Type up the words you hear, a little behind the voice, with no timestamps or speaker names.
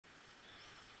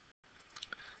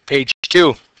Page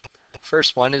 2.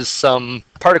 First one is some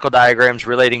particle diagrams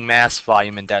relating mass,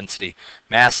 volume, and density.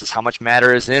 Mass is how much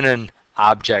matter is in an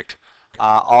object.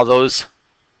 All those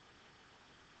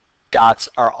dots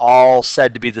are all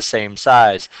said to be the same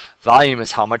size. Volume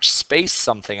is how much space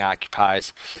something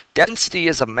occupies. Density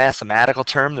is a mathematical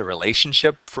term, the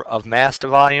relationship of mass to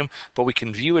volume, but we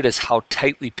can view it as how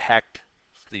tightly packed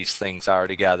these things are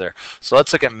together. So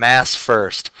let's look at mass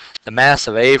first. The mass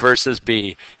of A versus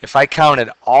B. If I counted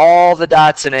all the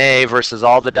dots in A versus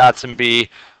all the dots in B,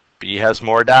 B has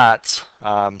more dots,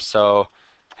 so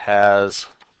has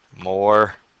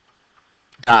more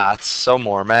dots, so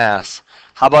more mass.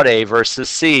 How about A versus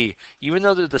C? Even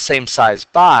though they're the same size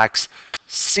box,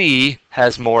 C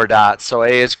has more dots, so A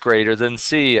is greater than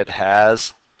C. It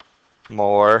has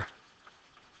more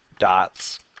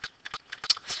dots.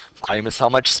 Volume is how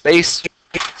much space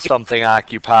something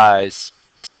occupies.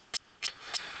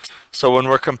 So when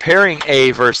we're comparing A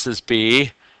versus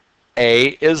B,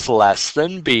 A is less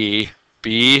than B.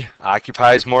 B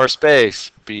occupies more space.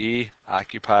 B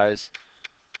occupies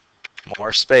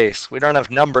more space. We don't have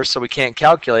numbers, so we can't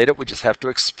calculate it. We just have to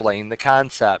explain the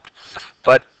concept.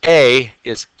 But A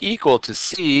is equal to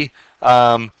C. They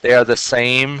are the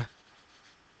same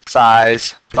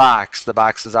size box. The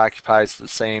boxes occupies the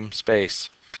same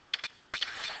space.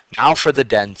 Now for the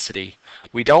density.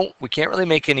 We can't really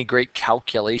make any great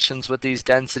calculations with these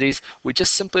densities. We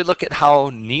just simply look at how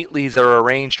neatly they're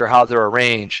arranged or how they're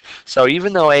arranged. So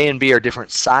even though A and B are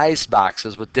different sized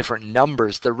boxes with different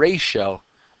numbers, the ratio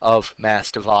of mass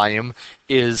to volume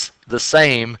is the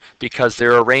same because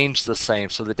they're arranged the same.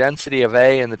 So the density of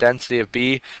A and the density of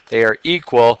B, they are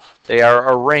equal. They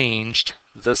are arranged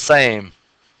the same.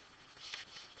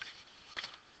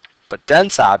 But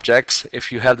dense objects,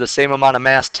 if you have the same amount of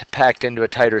mass packed into a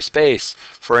tighter space,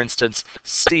 for instance,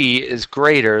 C is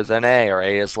greater than A, or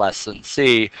A is less than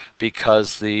C,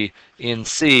 because in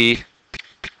C,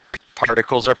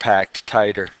 particles are packed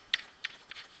tighter.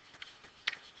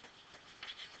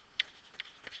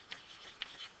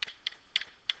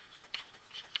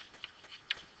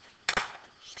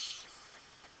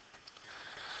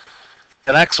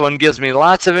 The next one gives me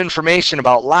lots of information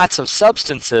about lots of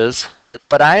substances,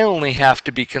 but I only have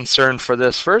to be concerned for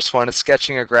this first one is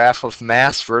sketching a graph of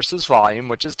mass versus volume,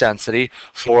 which is density,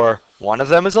 for one of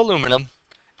them is aluminum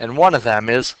and one of them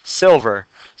is silver.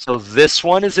 So this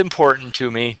one is important to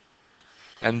me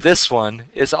and this one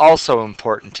is also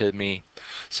important to me.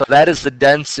 So that is the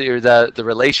density, or the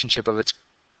relationship of its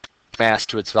mass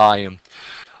to its volume.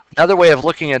 Another way of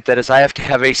looking at that is I have to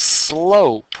have a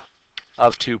slope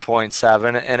of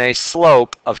 2.7 and a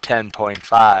slope of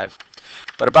 10.5.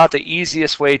 But about the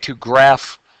easiest way to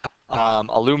graph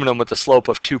aluminum with a slope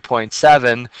of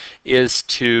 2.7 is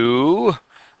to,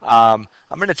 I'm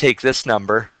going to take this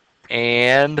number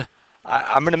and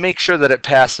I'm going to make sure that it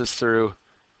passes through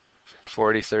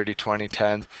 40, 30, 20,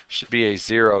 10. Should be a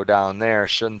 0 down there,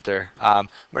 shouldn't there? I'm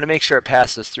going to make sure it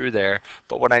passes through there.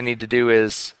 But what I need to do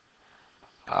is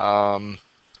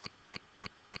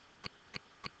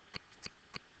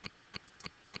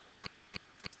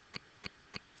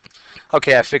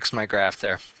okay, I fixed my graph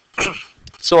there.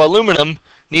 So aluminum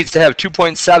needs to have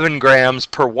 2.7 grams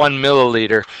per 1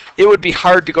 milliliter. It would be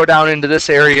hard to go down into this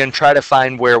area and try to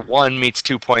find where 1 meets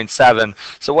 2.7.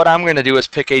 So what I'm going to do is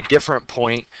pick a different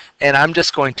point, and I'm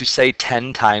just going to say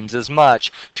 10 times as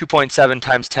much. 2.7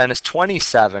 times 10 is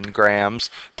 27 grams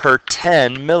per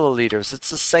 10 milliliters. It's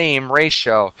the same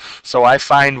ratio. So I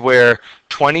find where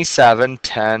 27,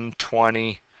 10,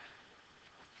 20,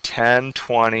 10,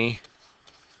 20,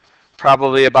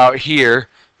 probably about here,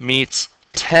 meets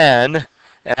 10,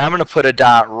 and I'm going to put a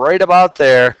dot right about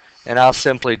there, and I'll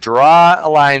simply draw a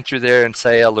line through there and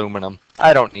say aluminum.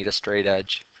 I don't need a straight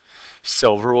edge.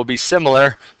 Silver will be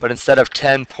similar, but instead of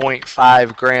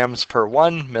 10.5 grams per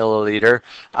 1 milliliter,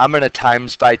 I'm going to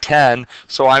times by 10,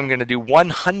 so I'm going to do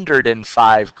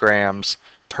 105 grams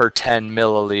per 10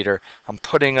 milliliter. I'm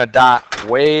putting a dot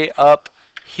way up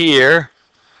here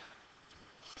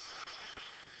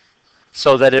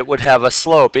so that it would have a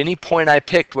slope. Any point I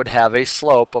picked would have a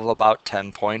slope of about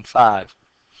 10.5.